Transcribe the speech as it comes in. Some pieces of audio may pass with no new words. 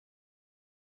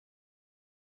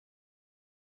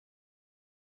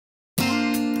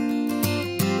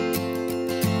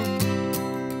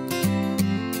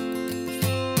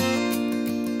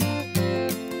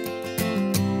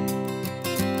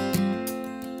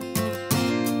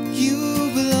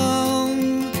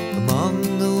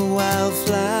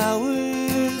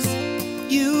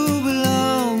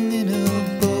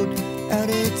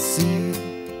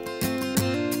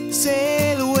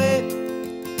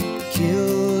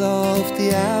of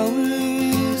the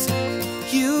hours.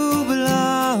 You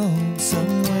belong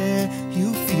somewhere,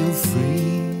 you feel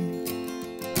free.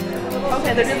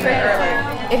 Okay, this is very early.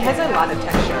 It has a lot of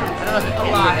texture. I don't know if it can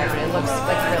be there, but it looks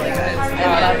like really good. I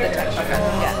love the texture.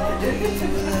 Yeah.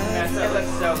 It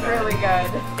looks so good. Really good.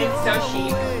 It's so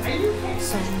chic.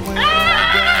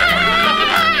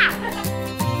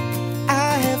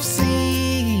 I have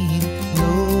seen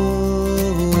no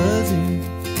other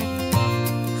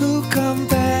who compares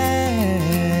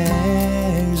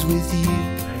with you.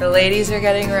 The ladies are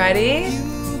getting ready.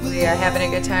 We are having a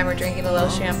good time. We're drinking a little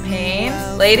champagne.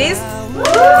 Ladies?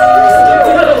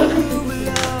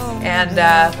 And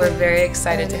we're very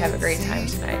excited to have a great time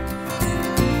tonight.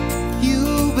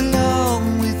 You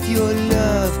belong with your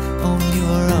love on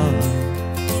your arm.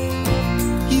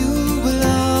 You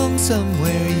belong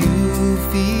somewhere, you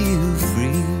feel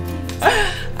free.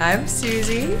 I'm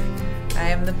Susie. I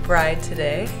am the bride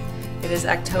today. It is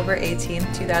October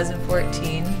 18th,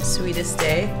 2014, sweetest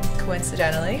day,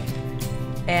 coincidentally.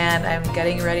 And I'm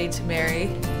getting ready to marry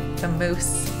the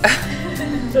moose.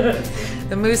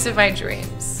 The moose of my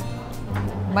dreams.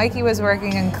 Mikey was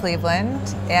working in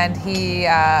Cleveland, and he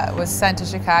was sent to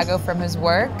Chicago from his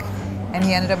work, and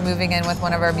he ended up moving in with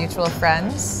one of our mutual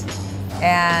friends.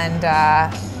 And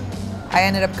I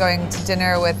ended up going to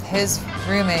dinner with his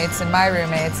roommates and my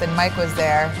roommates, and Mike was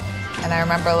there. And I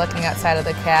remember looking outside of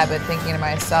the cab and thinking to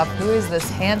myself, who is this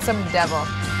handsome devil?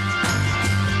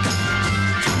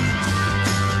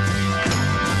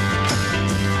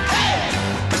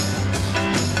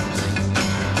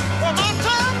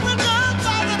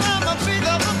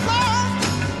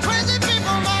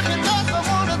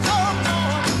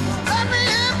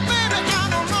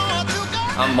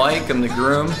 I'm Mike, I'm the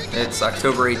groom. It's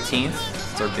October 18th,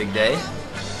 it's our big day.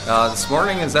 This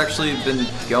morning has actually been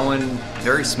going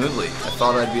very smoothly. I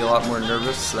thought I'd be a lot more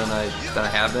nervous than I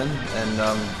have been, and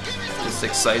just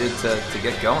excited to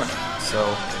get going.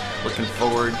 So looking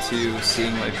forward to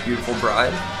seeing my beautiful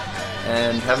bride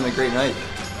and having a great night.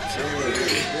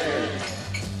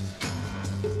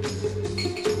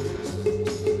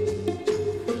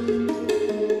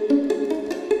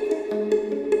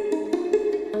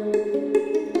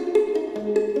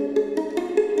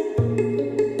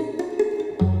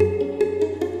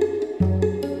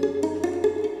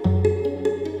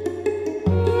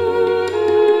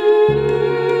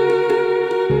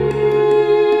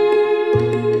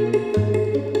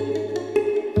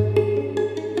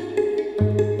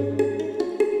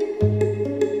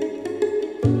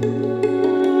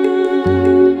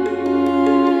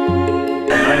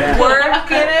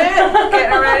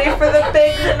 Getting ready for the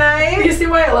big night. Do you see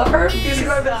why I love her? Do you see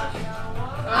why I love her?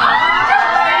 Oh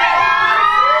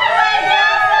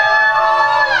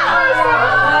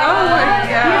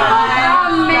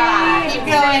my god. Keep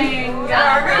going.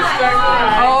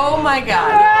 Oh my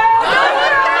god. Oh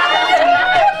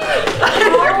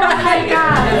my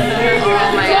god. Oh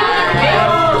my god.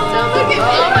 Don't look at me.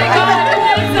 Oh my god.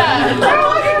 Don't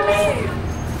look at me.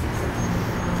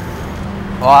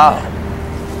 Wow.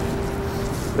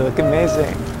 You look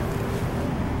amazing.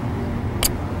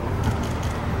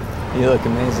 You look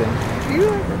amazing. You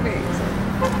look amazing.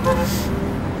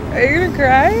 Are you gonna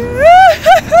cry?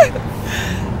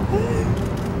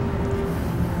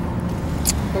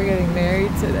 We're getting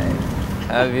married today.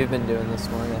 How have you been doing this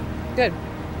morning? Good.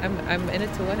 I'm in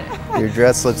it to win it. Your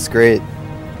dress looks great. Do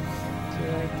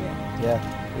you like it? Yeah,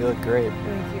 you look great.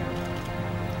 Thank you.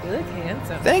 You look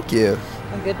handsome. Thank you.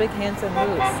 A good big handsome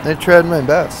moose. I tried my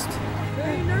best.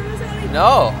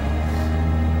 No.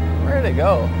 I'm ready to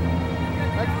go.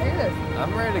 Let's do this.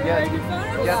 I'm ready to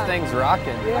get things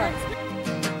rocking. Yeah.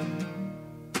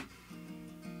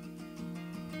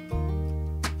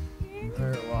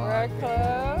 We're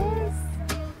close.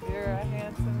 You're a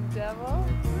handsome devil.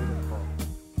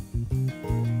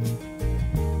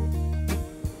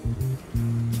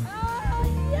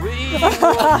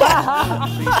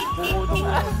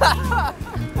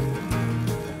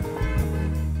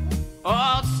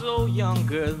 Also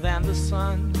younger than the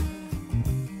sun.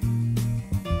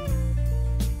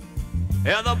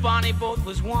 Yeah, the bonnie boat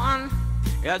was one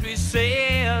as we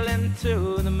sail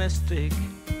into the mystic.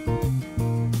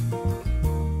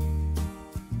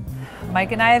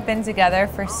 Mike and I have been together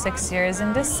for 6 years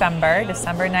in December.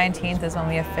 December 19th is when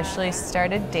we officially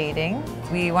started dating.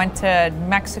 We went to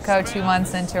Mexico 2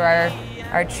 months into our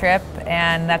trip,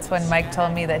 and that's when Mike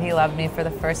told me that he loved me for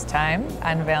the first time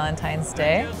on Valentine's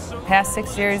Day. Past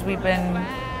 6 years we've been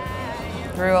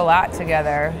through a lot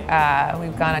together.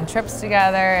 We've gone on trips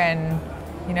together and,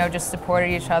 you know, just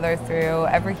supported each other through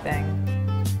everything.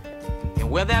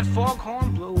 And where that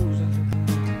foghorn blows,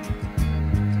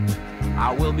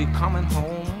 I will be coming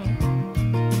home.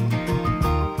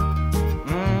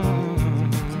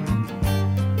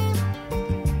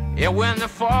 Yeah, when the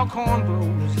foghorn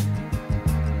blows,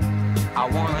 I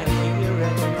wanna hear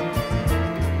it.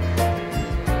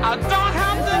 I don't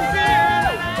have to fear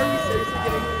it.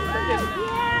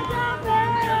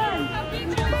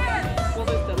 Well,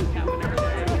 this doesn't count in our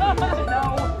day.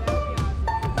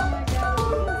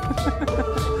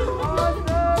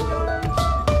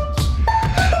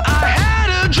 I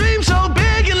had a dream so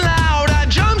big and loud. I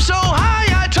jumped so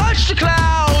high, I touched the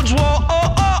clouds. Whoa,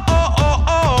 oh, oh, oh,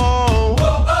 oh,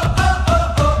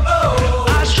 oh.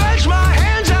 I stretched my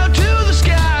hands out to the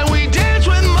sky. We danced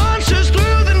with monsters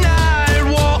through the night.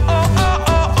 Whoa, oh, oh,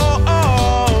 oh, oh,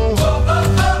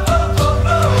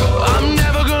 oh. I'm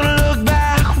never gonna look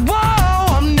back.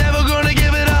 Whoa, I'm never gonna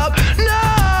give it up.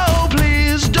 No,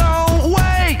 please don't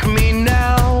wake me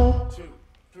now.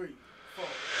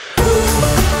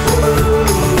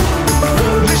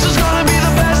 This is gonna be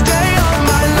the best day of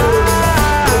my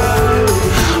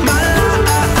life. My life.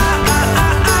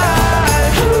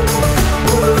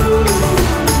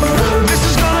 This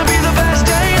is gonna be the best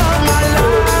day of my life.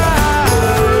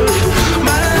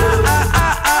 My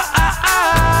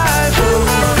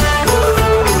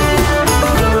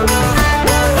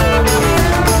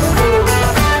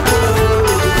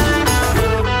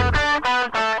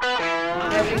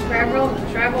As we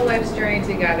travel life's journey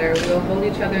together, we will hold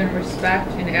each other in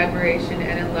respect, in admiration,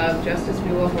 and in love, just as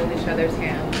we will hold each other's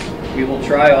hands. We will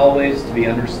try always to be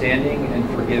understanding and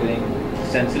forgiving,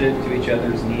 sensitive to each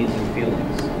other's needs and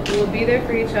feelings. We will be there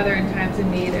for each other in times of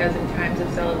need as in times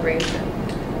of celebration.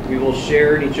 We will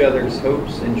share in each other's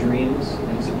hopes and dreams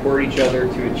and support each other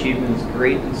to achievements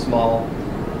great and small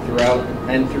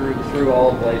through all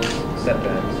of life's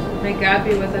setbacks. May God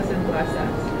be with us and bless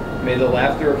us. May the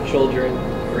laughter of children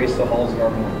grace the halls of our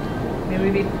home. May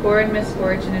we be poor in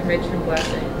misfortune and rich in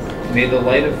blessings. May the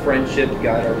light of friendship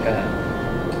guide our path.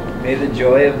 May the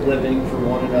joy of living for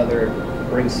one another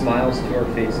bring smiles to our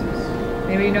faces.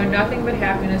 May we know nothing but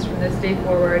happiness from this day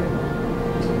forward.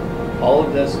 All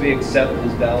of this we accept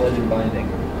as valid and binding.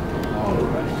 All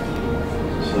right.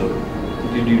 So,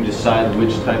 did you decide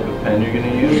which type of pen you're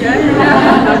going to use?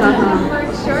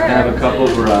 Sure. I have a couple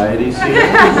varieties here.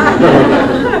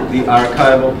 The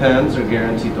archival pens are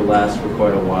guaranteed to last for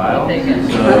quite a while,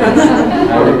 so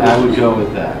I would go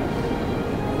with that.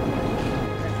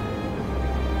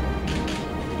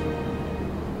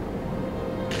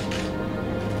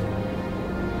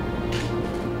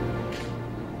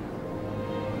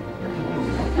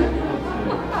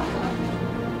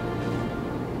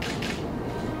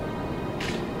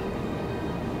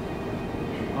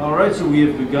 All right, so we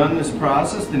have begun this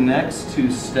process. The next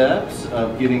two steps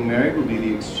of getting married will be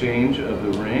the exchange of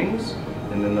the rings,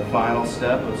 and then the final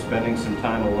step of spending some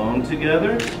time alone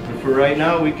together. But for right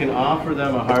now, we can offer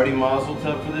them a hearty mazel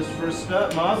tov for this first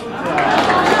step. Mazel tov!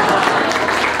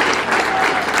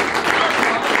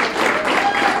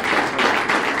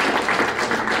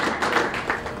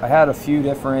 I had a few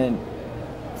different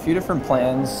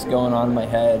plans going on in my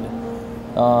head.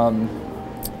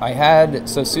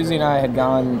 So Susie and I had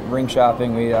gone ring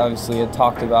shopping. We obviously had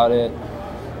talked about it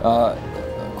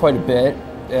quite a bit,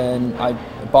 and I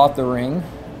bought the ring.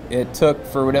 It took,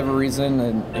 for whatever reason,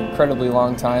 an incredibly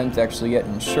long time to actually get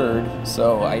insured,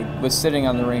 so I was sitting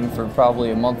on the ring for probably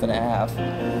a month and a half.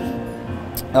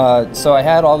 So I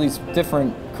had all these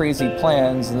different crazy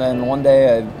plans, and then one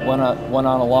day I went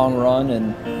on a long run,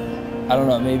 and I don't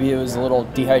know, maybe it was a little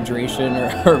dehydration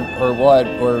or what,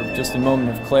 or just a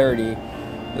moment of clarity,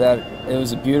 that it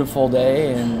was a beautiful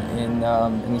day in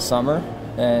the summer,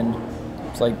 and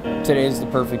it's like, today's the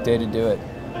perfect day to do it.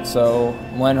 So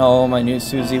went home, I knew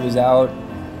Susie was out,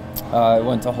 I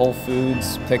went to Whole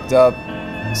Foods, picked up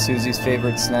Susie's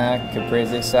favorite snack,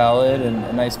 caprese salad, and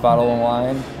a nice bottle of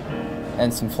wine,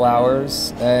 and some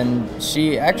flowers, and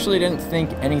she actually didn't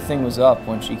think anything was up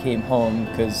when she came home,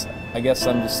 because I guess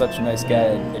I'm just such a nice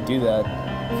guy, I do that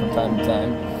from time to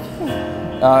time.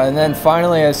 And then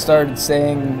finally I started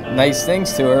saying nice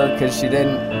things to her, because she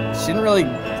didn't really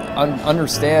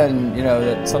understand, you know,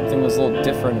 that something was a little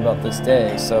different about this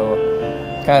day. So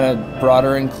kind of brought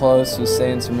her in close, was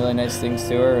saying some really nice things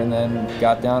to her, and then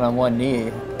got down on one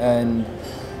knee, and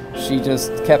she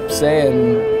just kept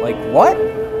saying, like, what?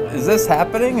 Is this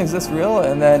happening? Is this real?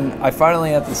 And then I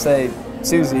finally had to say,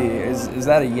 Susie, is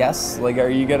that a yes? Like, are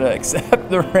you gonna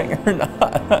accept the ring or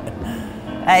not?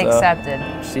 I accepted.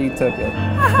 She took it.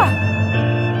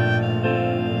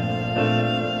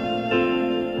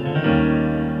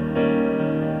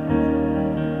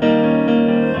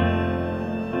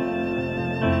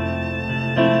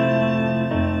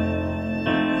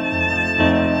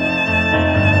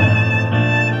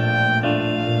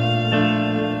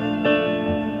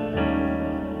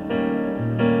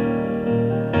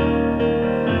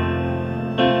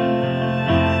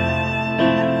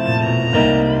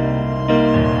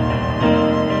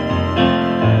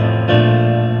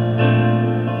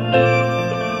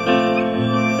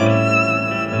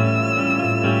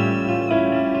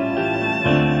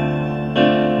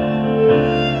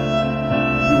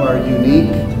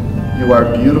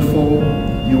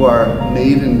 You are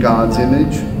made in God's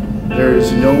image. There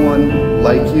is no one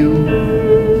like you.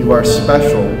 You are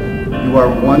special. You are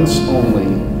once only.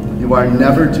 You are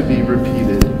never to be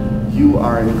repeated. You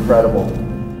are incredible.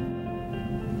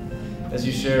 As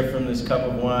you share from this cup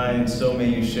of wine, so may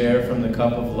you share from the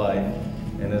cup of life.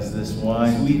 And as this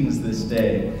wine sweetens this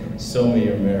day, so may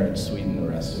your marriage sweeten the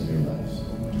rest of your lives.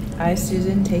 I,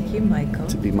 Susan, take you, Michael,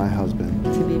 To be my husband.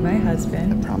 to be my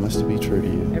husband. I promise to be true to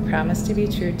you. I promise to be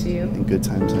true to you, In good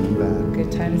times and in bad.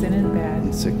 good times and in In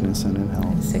bad, sickness and in in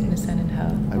health. sickness and in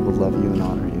health. I will love you and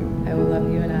honor you I will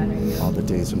love you and honor you all the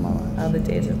days of my life. all the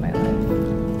days of my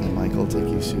life. I, Michael, take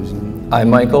you, Susan, I,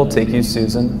 Michael, take you,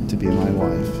 Susan, to be my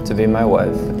wife. to be my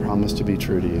wife. I promise to be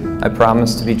true to you. I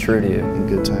promise to be true to you In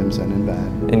good times and in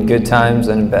bad. in good times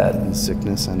and in bad, In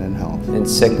sickness and in health. in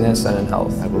sickness and in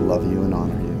health. I will love you and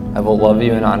honor you I will love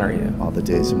you and honor you all the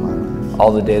days of my life.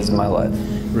 all the days of my life.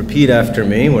 Repeat after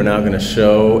me. We're now going to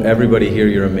show everybody here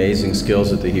your amazing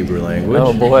skills at the Hebrew language.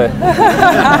 Oh boy.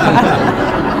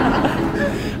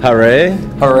 Hare,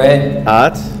 Hooray.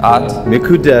 at, At.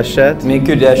 mikudeshet,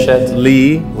 Mikudeshet.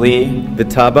 li, Li.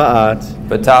 b'taba'at,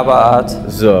 Batabaat.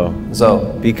 zo.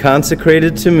 Zo. Be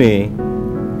consecrated to me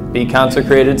Be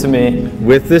consecrated to me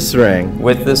with this ring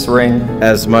with this ring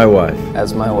as my wife.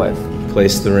 as my wife.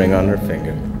 Place the ring on her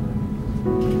finger.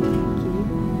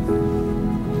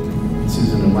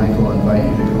 Susan and Michael, I invite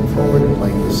you to come forward and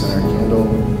light the center candle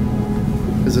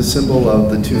as a symbol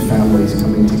of the two families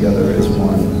coming together as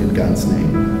one in God's name.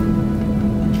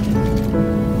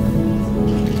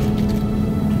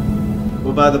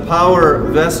 Well, by the power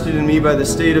vested in me by the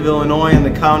state of Illinois and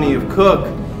the county of Cook,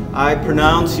 I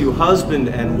pronounce you husband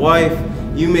and wife.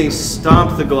 You may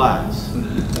stomp the glass.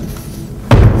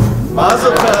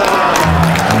 Mazel tov.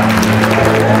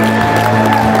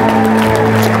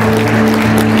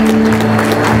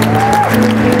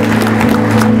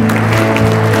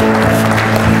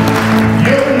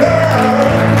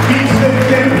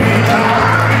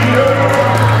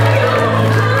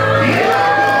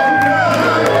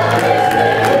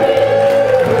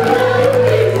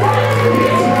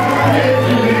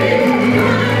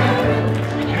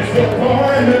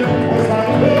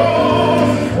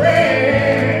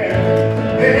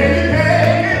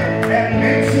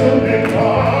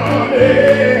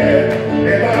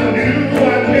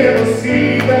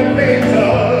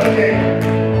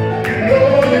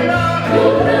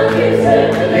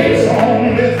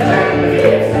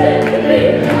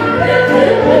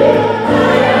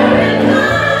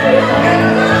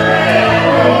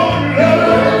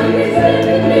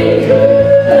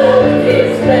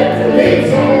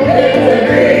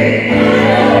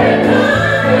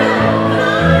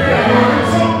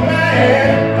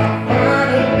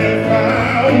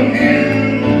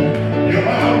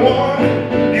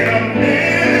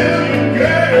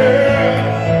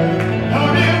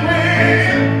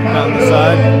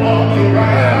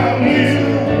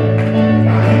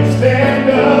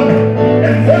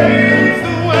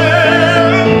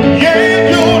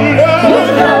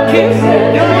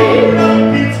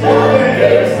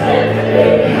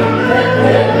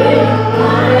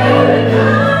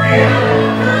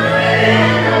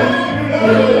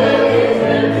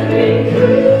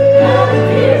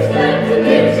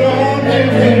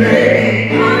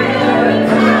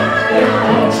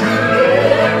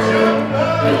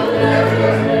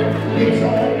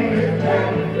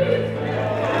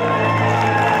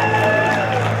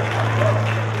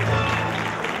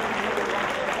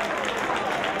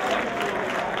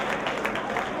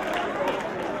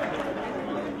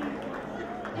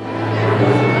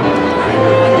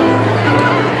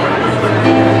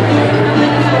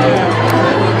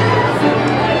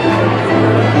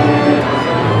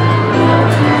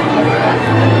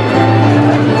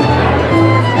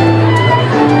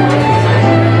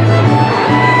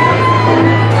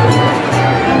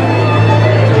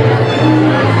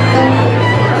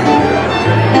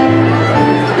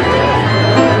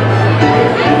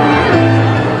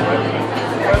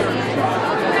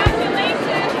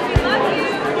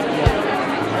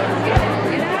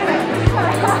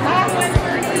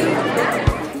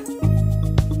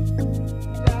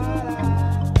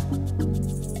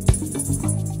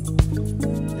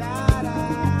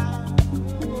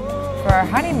 For our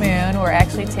honeymoon, we're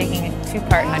actually taking a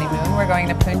two-part honeymoon. We're going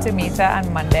to Punta Mita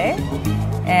on Monday,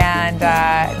 and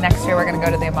next year we're going to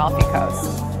go to the Amalfi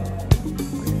Coast.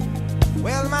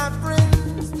 Well, my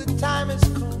friends, the time has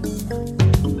come.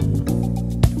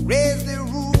 Raise the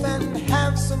roof and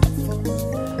have some fun.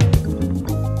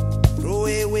 Throw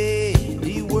away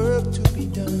the work to be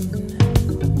done.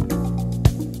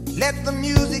 Let the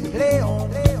music play on.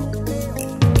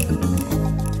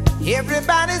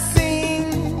 Everybody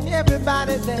sing.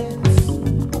 everybody dance.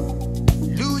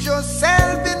 Lose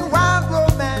yourself in wild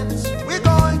romance. We're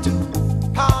going to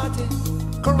party,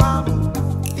 caramba,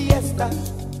 fiesta,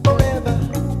 forever.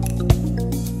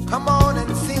 Come on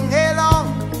and sing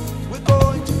along. We're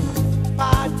going to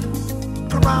party,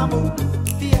 caramba,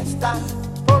 fiesta,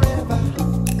 forever.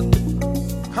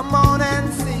 Come on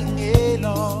and sing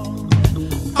along.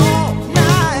 All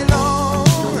night long,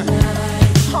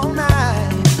 all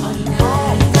night,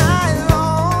 all night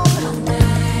long,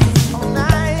 all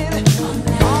night,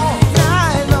 all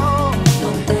night long,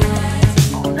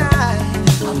 all night,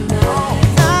 all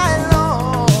night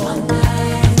long.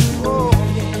 Oh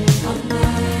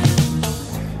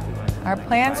yeah. Our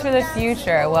plans for the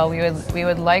future, well, we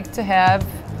would like to have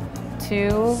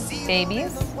 2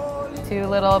 babies, 2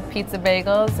 little pizza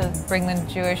bagels and bring the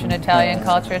Jewish and Italian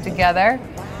culture together.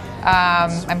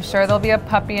 I'm sure there'll be a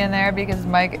puppy in there because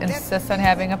Mike insists on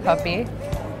having a puppy.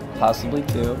 Possibly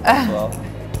 2 as well.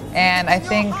 And I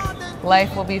think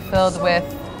life will be filled with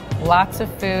lots of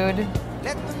food,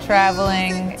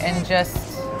 traveling, and just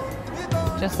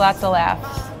lots of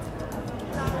laughs.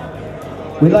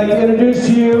 We'd like to introduce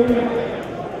to you,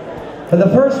 for the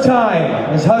first time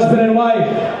as husband and wife,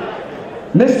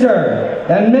 Mr.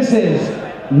 and Mrs.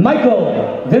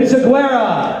 Michael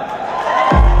Vinciquera.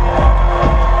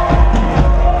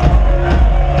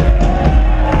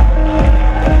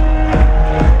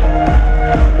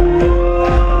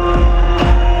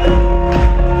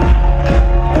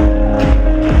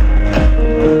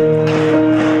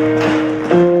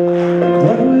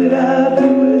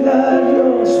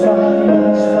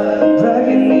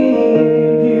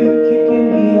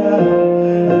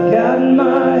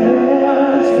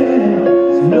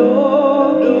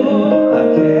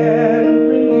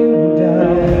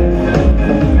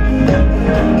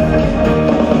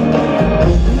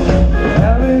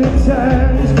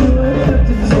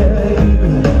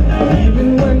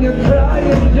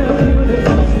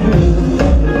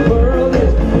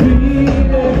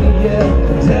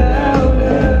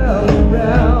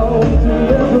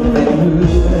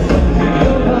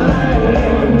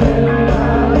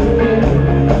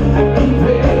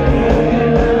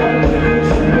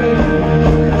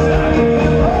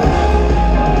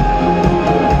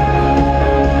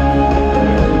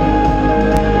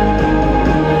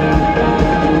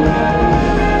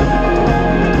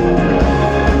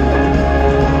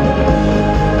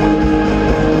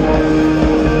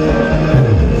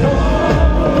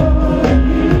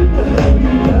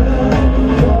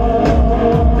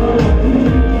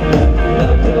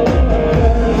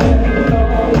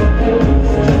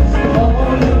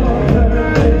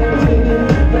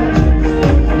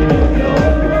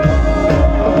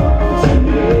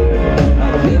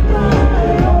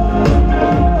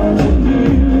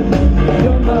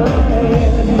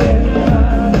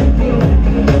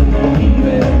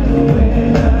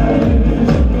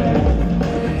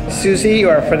 Susie, you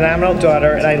are a phenomenal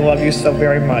daughter, and I love you so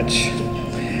very much.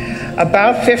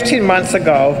 About 15 months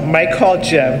ago, Mike called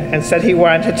Jim and said he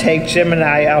wanted to take Jim and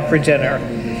I out for dinner.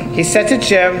 He said to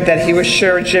Jim that he was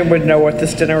sure Jim would know what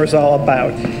this dinner was all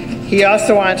about. He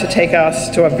also wanted to take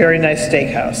us to a very nice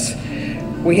steakhouse.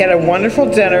 We had a wonderful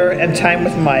dinner and time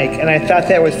with Mike, and I thought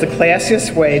that was the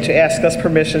classiest way to ask us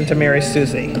permission to marry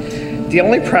Susie. The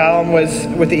only problem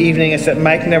with the evening is that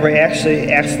Mike never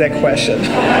actually asked that question.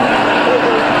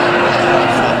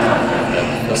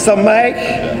 So Mike,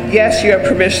 yes, you have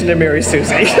permission to marry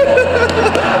Susie.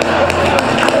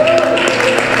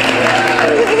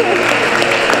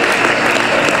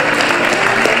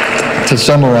 To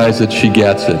summarize it, she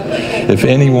gets it. If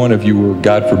any one of you were,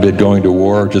 God forbid, going to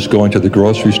war, just going to the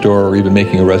grocery store, or even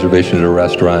making a reservation at a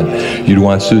restaurant, you'd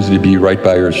want Susie to be right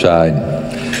by your side.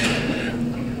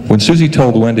 When Susie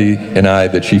told Wendy and I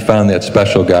that she found that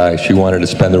special guy she wanted to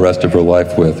spend the rest of her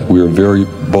life with, we were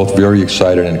both very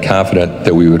excited and confident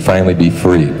that we would finally be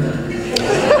free.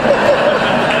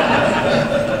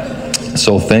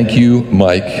 So thank you,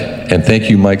 Mike, and thank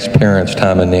you, Mike's parents,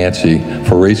 Tom and Nancy,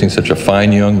 for raising such a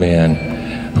fine young man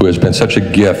who has been such a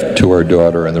gift to our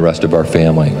daughter and the rest of our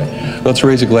family. Let's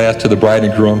raise a glass to the bride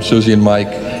and groom, Susie and Mike.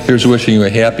 Here's wishing you a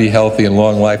happy, healthy, and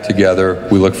long life together.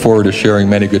 We look forward to sharing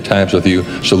many good times with you.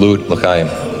 Salute, l'chaim.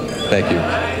 Thank you.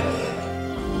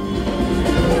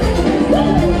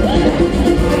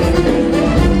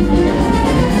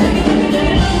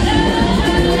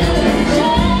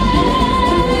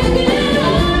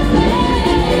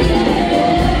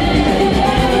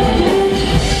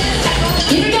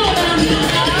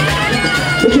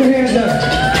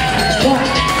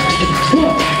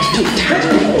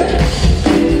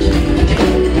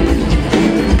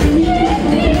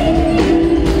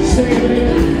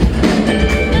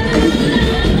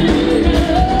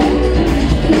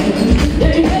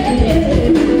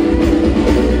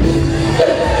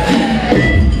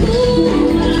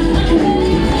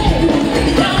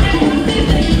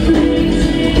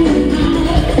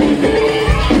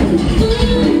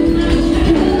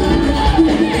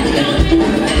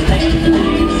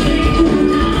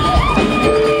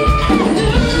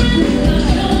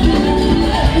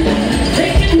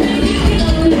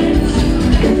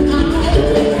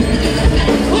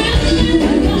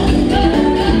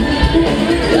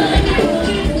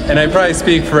 And I probably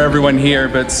speak for everyone here,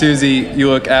 but Susie, you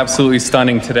look absolutely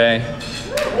stunning today.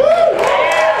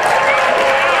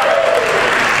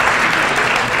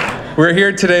 We're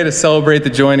here today to celebrate the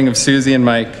joining of Susie and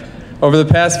Mike. Over the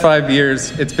past 5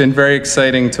 years, it's been very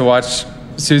exciting to watch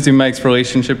Susie and Mike's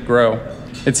relationship grow.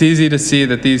 It's easy to see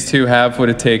that these two have what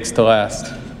it takes to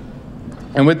last.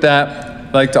 And with that,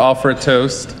 I'd like to offer a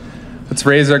toast. Let's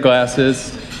raise our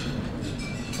glasses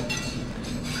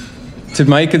to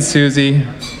Mike and Susie,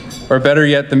 or better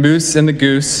yet, the moose and the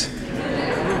goose.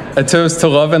 A toast to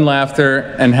love and laughter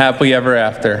and happily ever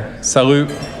after. Salute,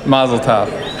 Mazel Tov.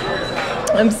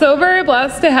 I'm so very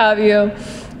blessed to have you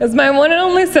as my one and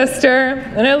only sister,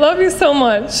 and I love you so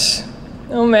much.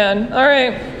 Oh man, all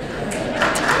right.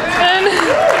 And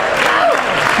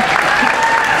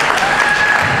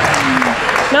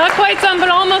not quite done, but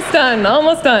almost done,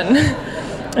 almost done.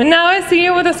 And now I see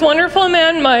you with this wonderful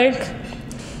man, Mike,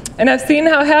 and I've seen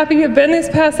how happy you've been these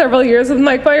past several years with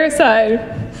Mike by your side.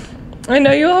 I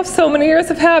know you'll have so many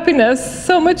years of happiness,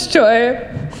 so much joy,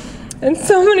 and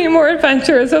so many more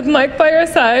adventures with Mike by your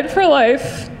side for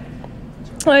life.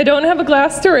 I don't have a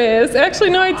glass to raise. Actually,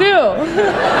 no, I do.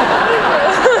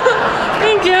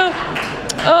 Thank you.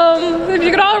 If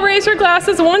you could all raise your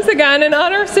glasses once again in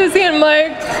honor of Susie and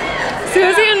Mike.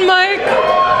 Susie and Mike.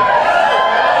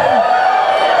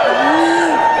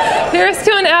 Here's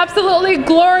to an absolutely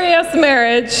glorious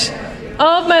marriage.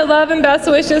 All of my love and best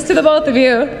wishes to the both of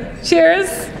you.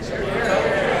 Cheers.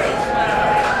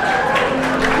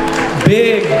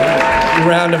 Big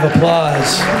round of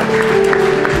applause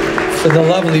for the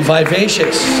lovely,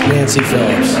 vivacious Nancy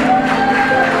Phillips.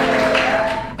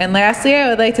 And lastly, I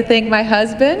would like to thank my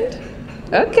husband.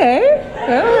 Okay,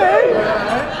 all right.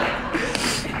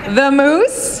 The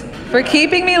Moose, for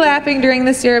keeping me laughing during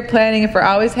this year of planning and for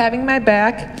always having my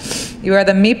back. You are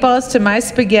the meatballs to my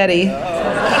spaghetti.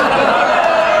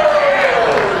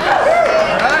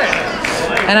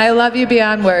 And I love you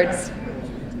beyond words.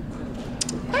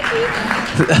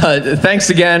 Thanks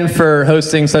again for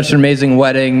hosting such an amazing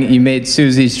wedding. You made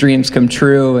Susie's dreams come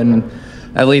true, and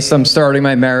at least I'm starting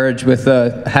my marriage with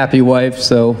a happy wife,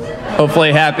 so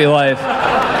hopefully a happy life.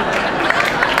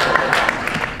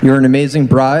 You're an amazing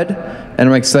bride, and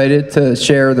I'm excited to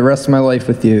share the rest of my life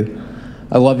with you.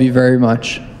 I love you very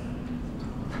much.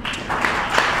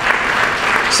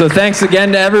 So thanks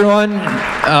again to everyone.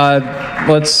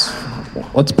 Let's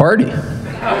party.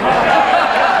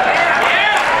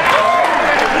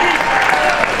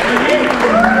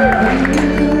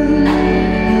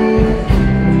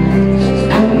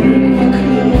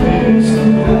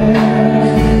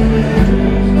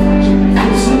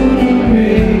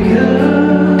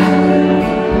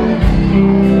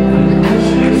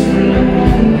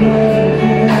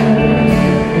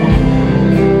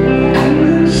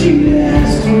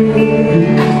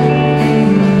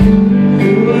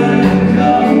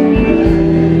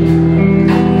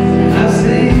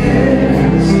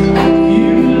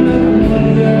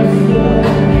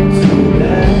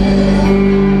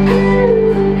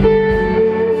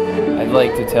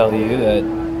 Tell you that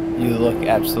you look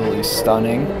absolutely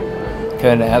stunning.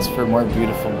 Couldn't ask for a more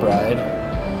beautiful bride,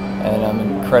 and I'm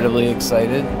incredibly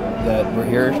excited that we're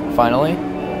here finally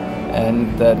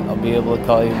and that I'll be able to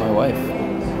call you my wife.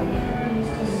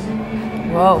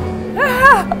 Whoa.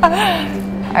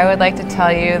 I would like to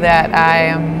tell you that I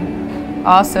am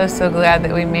also so glad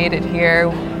that we made it here.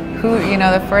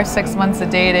 The first 6 months of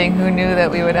dating, who knew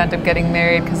that we would end up getting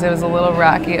married, because it was a little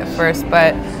rocky at first,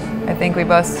 but I think we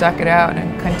both stuck it out and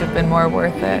it couldn't have been more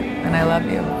worth it, and I love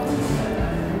you. I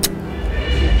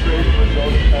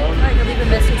can leave a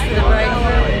message for the bride.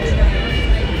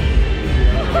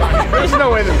 There's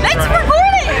no way this is It's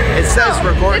recording! It says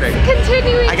recording. It's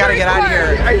continuing. I gotta get out of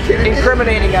here.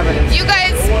 Incriminating evidence. You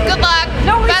guys, good luck.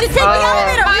 No, we should take the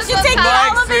elevator. We should take the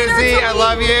elevator. Susie, I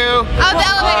love you. Oh, the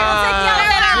elevator. We'll take the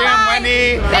elevator. Jim,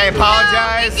 Wendy, I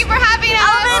apologize. Thank you for having us.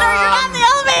 Elevator, you're on the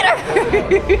elevator.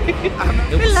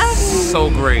 It was so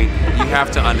great. You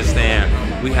have to understand.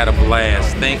 We had a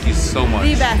blast. Thank you so much.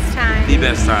 The best time. The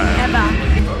best time. Ever.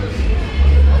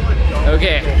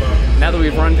 Okay, now that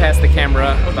we've run past the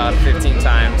camera about 15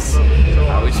 times,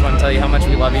 we just want to tell you how much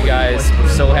we love you guys. We're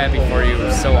so happy for you.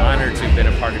 We're so honored to have been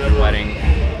a part of your wedding.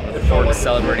 We look forward to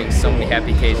celebrating so many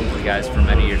happy occasions with you guys for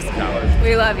many years to come.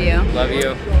 We love you. Love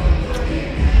you.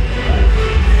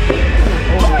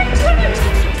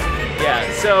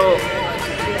 Yeah, so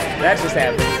that just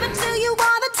happened.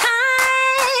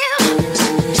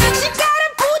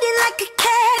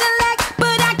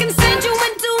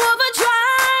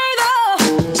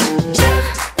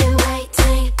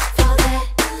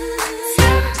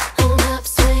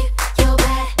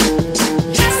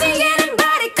 See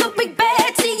anybody could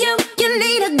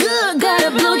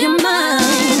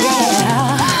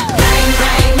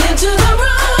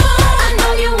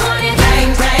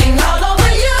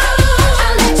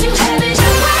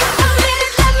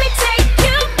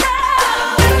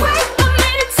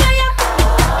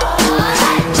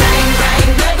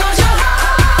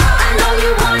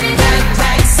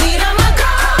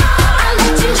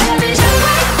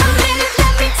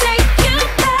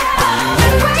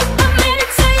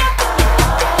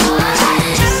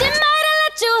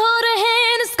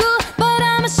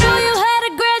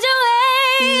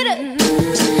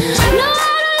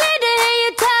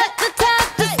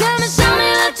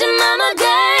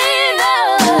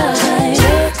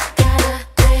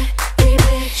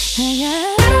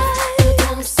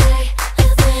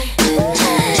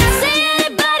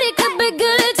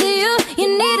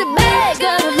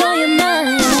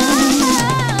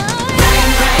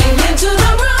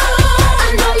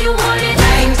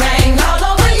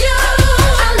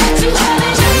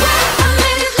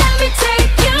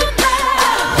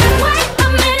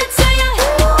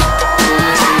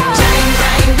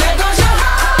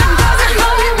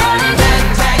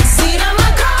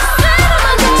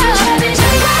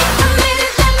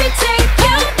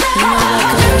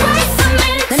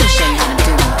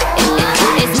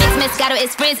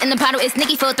bottle, it's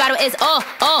Nicki full throttle, it's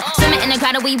swimming in the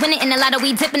grotto, we winning in the lotto,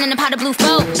 we dipping in the pot of blue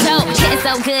flow. Getting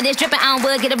so good, it's dripping on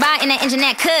wood, get a ride in that engine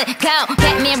that could go.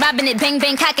 Batman robbing it, bang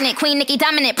bang cocking it, Queen Nicki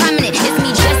dominant, prominent. It's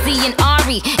me, Jesse and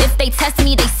Ari. If they test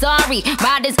me, they sorry.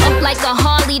 Riders up like a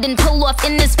Harley, then pull off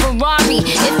in this Ferrari.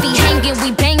 If he hanging,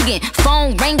 we banging.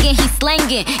 Phone ringing, he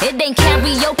slanging. It ain't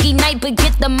karaoke night, but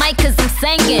get the mic 'cause I'm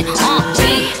singing.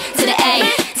 B to the A,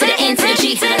 to the N to the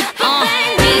G. B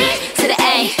to the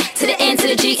A, to the N to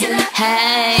the G.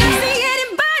 Hey. See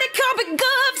anybody coming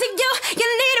good to you? You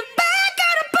need a back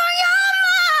out up on your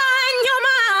mind, your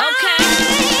mind. Okay.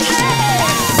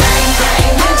 Bang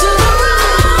bang into the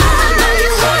room. I know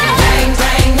you want it. Bang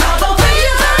bang all over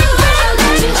you.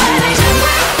 Let you have it.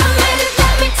 Wait a minute,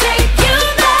 let me take you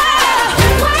there.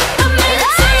 Wait a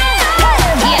minute, yeah,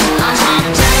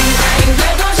 Bang bang,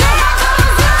 there goes your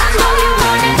heart. I know you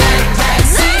want it. Bang bang,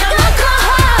 see the look on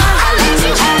her. I'll let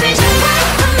you have it. Wait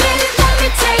a minute, let me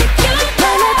take you.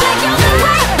 Let me take you.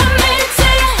 Wait a minute,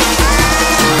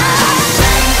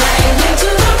 bang bang into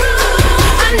the room.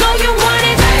 I know you want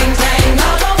it. Bang bang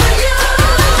all over you.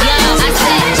 Yo, I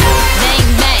said bang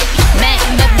bang, bang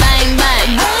bang bang bang,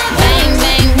 bang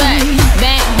bang bang,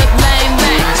 bang bang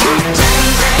bang. Bang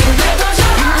bang, there goes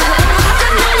your heart. I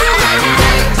know you want it.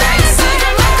 Bang bang, see the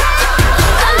look on her.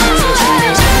 I'll let you have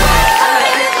it. Wait a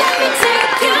minute, let me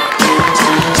take you.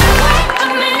 Wait a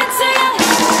minute,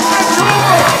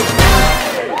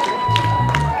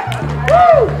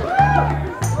 Woo!